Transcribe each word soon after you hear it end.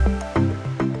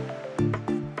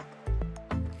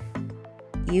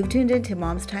You've tuned into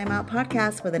Mom's Time Out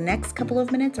podcast, where the next couple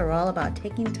of minutes are all about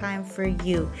taking time for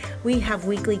you. We have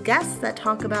weekly guests that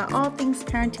talk about all things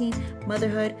parenting,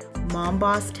 motherhood, mom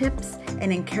boss tips,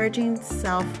 and encouraging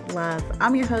self-love.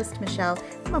 I'm your host, Michelle.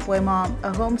 I'm a boy mom,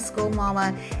 a homeschool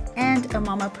mama, and a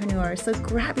mamapreneur. So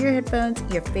grab your headphones,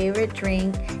 your favorite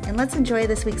drink, and let's enjoy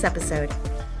this week's episode.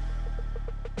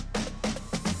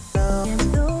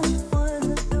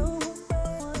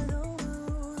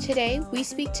 Today, we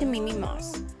speak to Mimi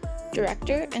Moss,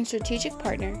 Director and Strategic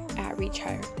Partner at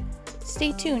reacHIRE.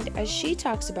 Stay tuned as she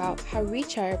talks about how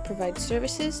reacHIRE provides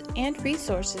services and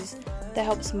resources that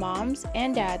helps moms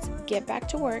and dads get back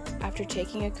to work after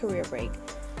taking a career break.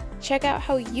 Check out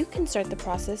how you can start the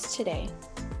process today.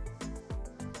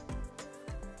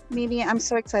 Mimi, I'm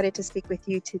so excited to speak with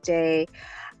you today.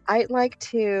 I'd like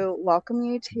to welcome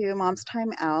you to Mom's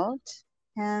Time Out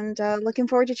and looking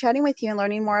forward to chatting with you and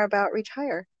learning more about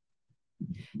reacHIRE.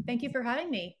 Thank you for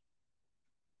having me.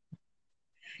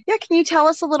 Yeah, can you tell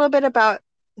us a little bit about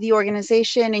the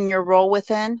organization and your role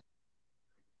within?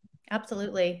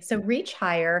 Absolutely. So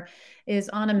reacHIRE is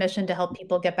on a mission to help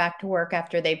people get back to work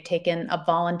after they've taken a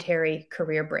voluntary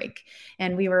career break.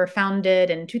 And we were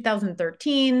founded in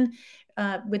 2013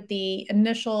 with the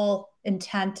initial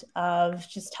intent of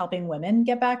just helping women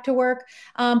get back to work.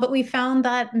 But we found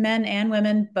that men and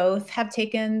women both have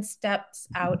taken steps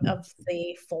out of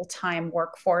the full-time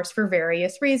workforce for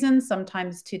various reasons,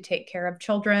 sometimes to take care of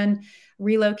children,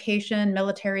 relocation,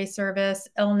 military service,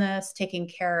 illness, taking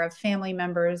care of family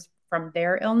members from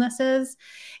their illnesses.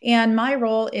 And my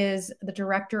role is the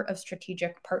Director of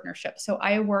Strategic Partnerships. So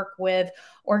I work with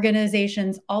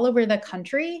organizations all over the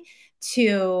country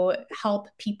to help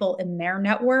people in their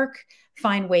network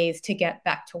find ways to get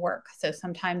back to work. So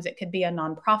sometimes it could be a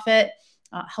nonprofit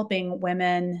helping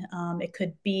women. It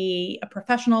could be a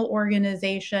professional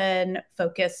organization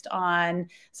focused on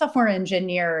software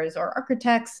engineers or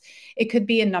architects. It could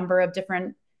be a number of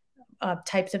different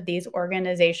types of these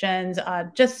organizations,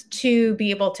 just to be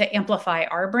able to amplify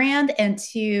our brand and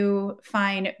to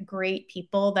find great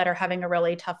people that are having a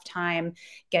really tough time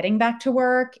getting back to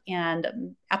work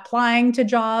and applying to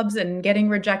jobs and getting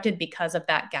rejected because of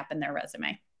that gap in their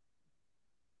resume.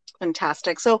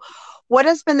 Fantastic. So what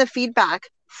has been the feedback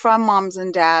from moms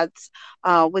and dads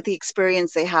with the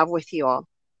experience they have with you all?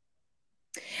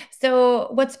 So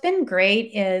what's been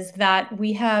great is that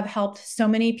we have helped so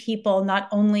many people not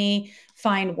only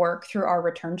find work through our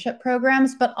returnship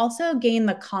programs, but also gain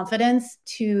the confidence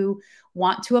to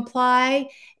want to apply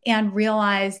and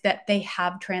realize that they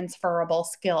have transferable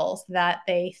skills that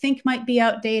they think might be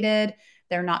outdated,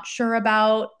 they're not sure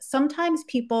about. Sometimes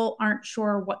people aren't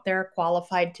sure what they're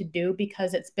qualified to do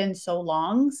because it's been so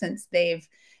long since they've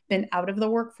been out of the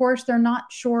workforce. They're not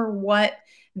sure what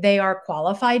they are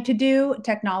qualified to do.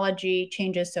 Technology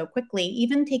changes so quickly.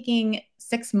 Even taking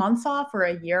 6 months off or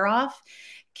a year off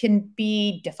can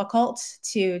be difficult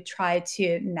to try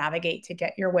to navigate to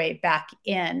get your way back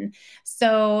in.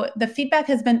 So the feedback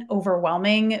has been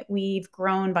overwhelming. We've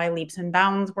grown by leaps and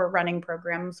bounds. We're running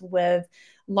programs with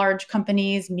large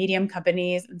companies, medium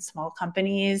companies, and small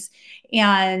companies,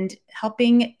 and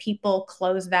helping people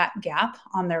close that gap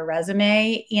on their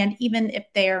resume. And even if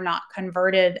they are not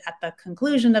converted at the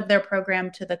conclusion of their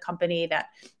program to the company that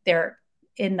they're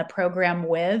in the program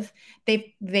with,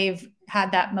 they've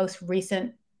had that most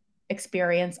recent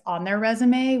experience on their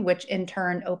resume, which in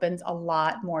turn opens a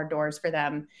lot more doors for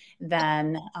them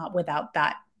than without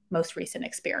that most recent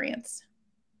experience.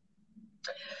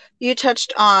 You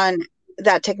touched on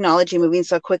that technology moving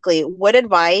so quickly. What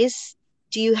advice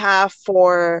do you have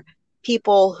for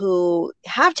people who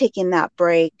have taken that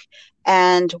break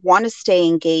and want to stay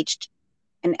engaged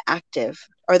and active?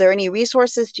 Are there any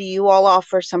resources? Do you all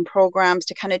offer some programs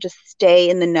to kind of just stay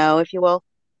in the know, if you will?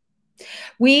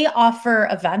 We offer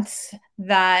events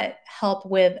that help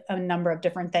with a number of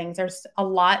different things. There's a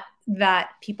lot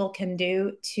that people can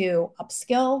do to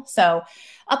upskill. So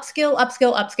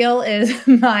upskill is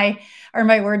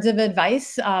my words of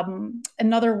advice.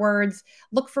 In other words,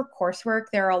 look for coursework.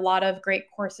 There are a lot of great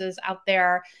courses out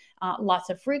there, lots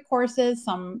of free courses,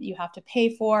 some you have to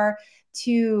pay for,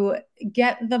 to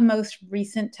get the most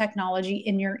recent technology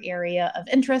in your area of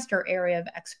interest or area of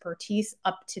expertise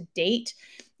up to date.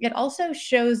 It also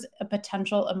shows a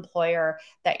potential employer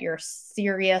that you're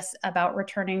serious about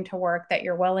returning to work, that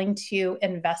you're willing to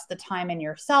invest the time in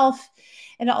yourself.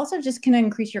 And it also just can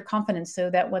increase your confidence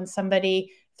so that when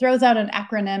somebody throws out an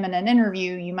acronym in an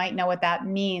interview, you might know what that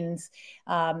means.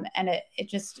 And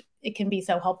it can be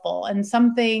so helpful. And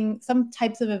some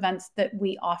types of events that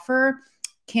we offer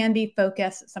can be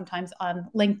focused sometimes on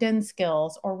LinkedIn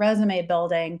skills or resume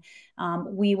building.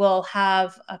 We will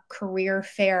have a career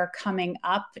fair coming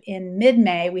up in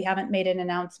mid-May. We haven't made an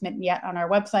announcement yet on our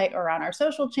website or on our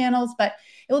social channels, but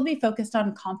it will be focused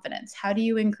on confidence. How do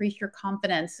you increase your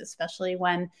confidence, especially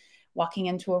when walking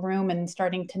into a room and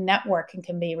starting to network and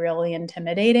can be really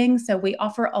intimidating? So we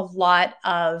offer a lot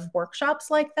of workshops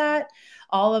like that.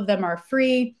 All of them are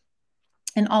free.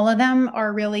 And all of them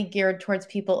are really geared towards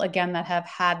people, again, that have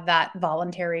had that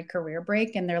voluntary career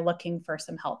break and they're looking for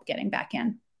some help getting back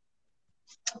in.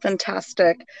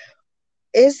 Fantastic.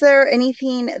 Is there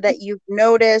anything that you've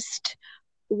noticed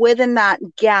within that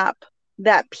gap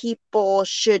that people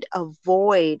should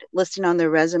avoid listing on their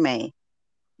resume?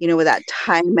 With that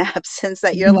time absence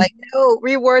that you're like, no,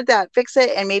 reword that, fix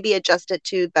it, and maybe adjust it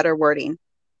to better wording.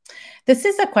 This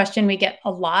is a question we get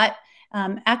a lot.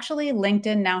 Actually,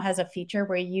 LinkedIn now has a feature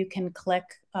where you can click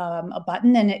a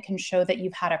button and it can show that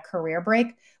you've had a career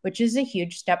break, which is a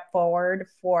huge step forward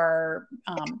for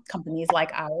companies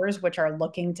like ours, which are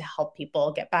looking to help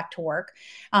people get back to work.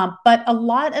 But a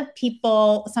lot of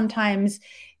people sometimes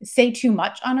say too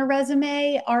much on a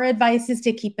resume. Our advice is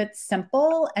to keep it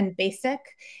simple and basic.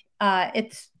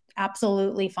 It's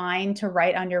absolutely fine to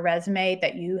write on your resume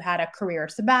that you had a career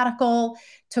sabbatical,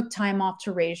 took time off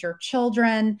to raise your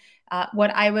children.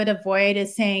 What I would avoid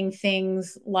is saying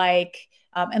things like,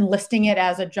 and listing it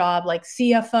as a job like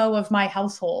CFO of my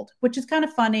household, which is kind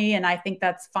of funny. And I think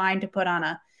that's fine to put on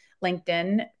a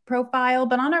LinkedIn profile,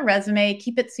 but on a resume,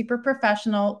 keep it super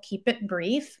professional, keep it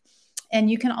brief. And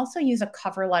you can also use a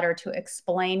cover letter to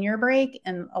explain your break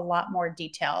in a lot more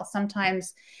detail.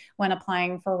 Sometimes when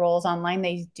applying for roles online,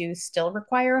 they do still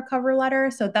require a cover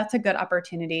letter. So that's a good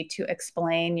opportunity to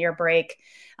explain your break,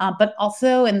 but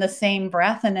also in the same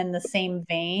breath and in the same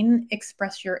vein,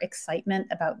 express your excitement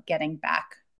about getting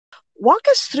back. Walk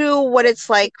us through what it's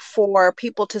like for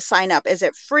people to sign up. Is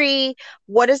it free?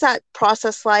 What is that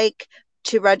process like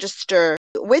to register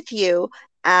with you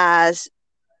as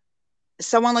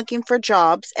someone looking for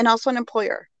jobs and also an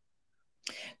employer?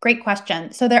 Great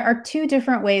question. So there are two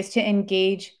different ways to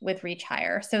engage with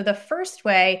reachHIRE. So the first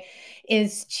way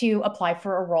is to apply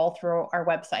for a role through our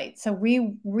website. So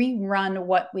we run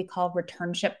what we call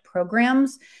returnship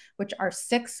programs, which are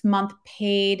 6-month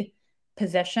paid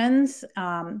positions.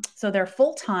 So they're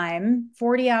full-time,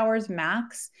 40 hours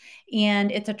max,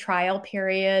 and it's a trial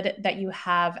period that you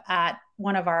have at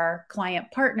one of our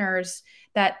client partners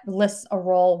that lists a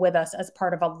role with us as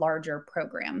part of a larger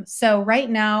program. So right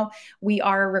now we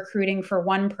are recruiting for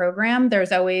one program.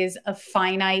 There's always a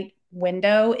finite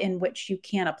window in which you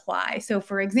can apply. So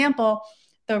for example,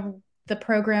 the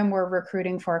program we're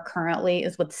recruiting for currently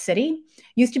is with Citi.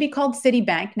 Used to be called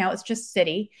Citibank. Now it's just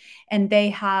Citi. And they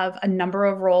have a number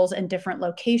of roles in different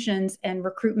locations, and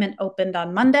recruitment opened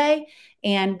on Monday.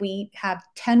 And we have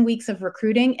 10 weeks of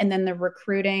recruiting, and then the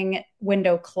recruiting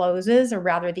window closes, or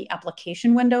rather the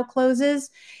application window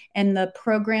closes, and the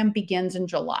program begins in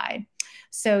July.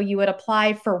 So you would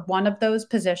apply for one of those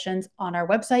positions on our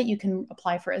website. You can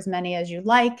apply for as many as you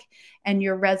like, and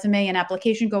your resume and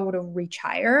application go to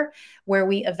reachHIRE, where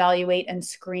we evaluate and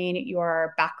screen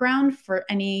your background for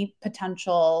any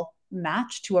potential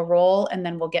match to a role, and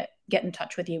then we'll get in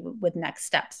touch with you with next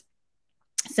steps.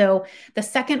 So the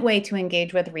second way to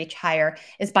engage with reachHIRE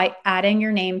is by adding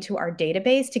your name to our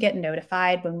database to get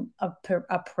notified when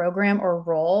a program or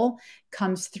role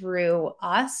comes through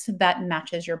us that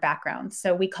matches your background.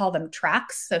 So we call them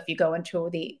tracks. So if you go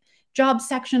into the job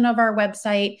section of our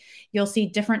website, you'll see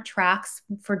different tracks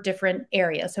for different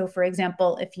areas. So for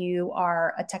example, if you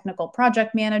are a technical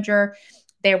project manager,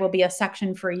 there will be a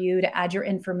section for you to add your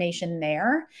information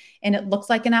there. And it looks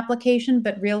like an application,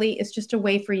 but really it's just a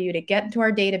way for you to get into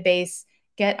our database,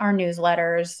 get our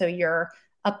newsletters, so you're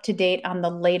up to date on the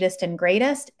latest and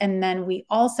greatest. And then we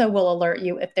also will alert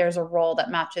you if there's a role that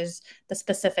matches the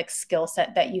specific skill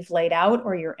set that you've laid out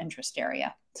or your interest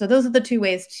area. So those are the two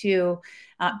ways to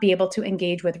be able to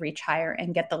engage with reachHIRE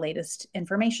and get the latest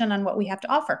information on what we have to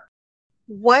offer.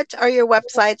 What are your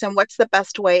websites, and what's the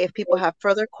best way, if people have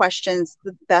further questions,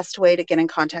 the best way to get in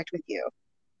contact with you?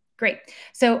 Great.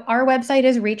 So our website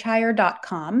is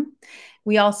reachhire.com.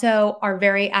 We also are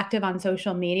very active on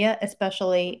social media,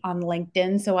 especially on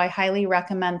LinkedIn. So I highly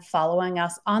recommend following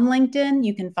us on LinkedIn.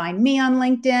 You can find me on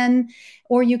LinkedIn,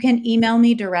 or you can email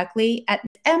me directly at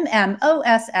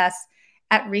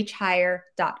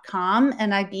mmoss@reachhire.com.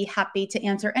 And I'd be happy to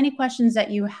answer any questions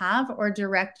that you have or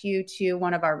direct you to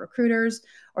one of our recruiters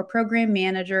or program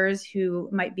managers who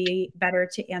might be better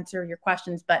to answer your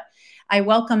questions. But I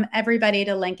welcome everybody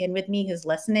to link in with me who's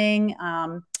listening.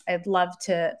 I'd love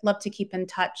to keep in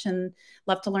touch and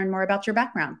love to learn more about your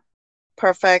background.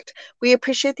 Perfect. We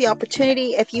appreciate the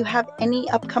opportunity. If you have any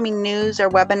upcoming news or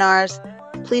webinars,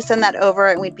 please send that over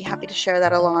and we'd be happy to share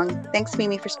that along. Thanks,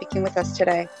 Mimi, for speaking with us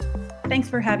today. Thanks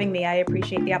for having me. I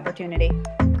appreciate the opportunity.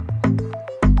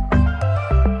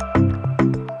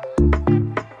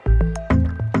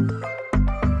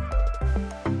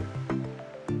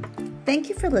 Thank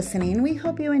you for listening. We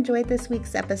hope you enjoyed this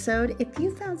week's episode. If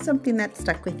you found something that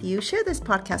stuck with you, share this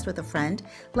podcast with a friend.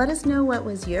 Let us know what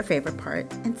was your favorite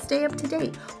part and stay up to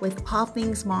date with all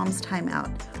things Mom's Time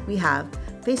Out. We have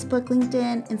Facebook,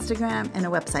 LinkedIn, Instagram, and a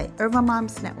website, Irva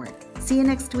Moms Network. See you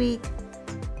next week.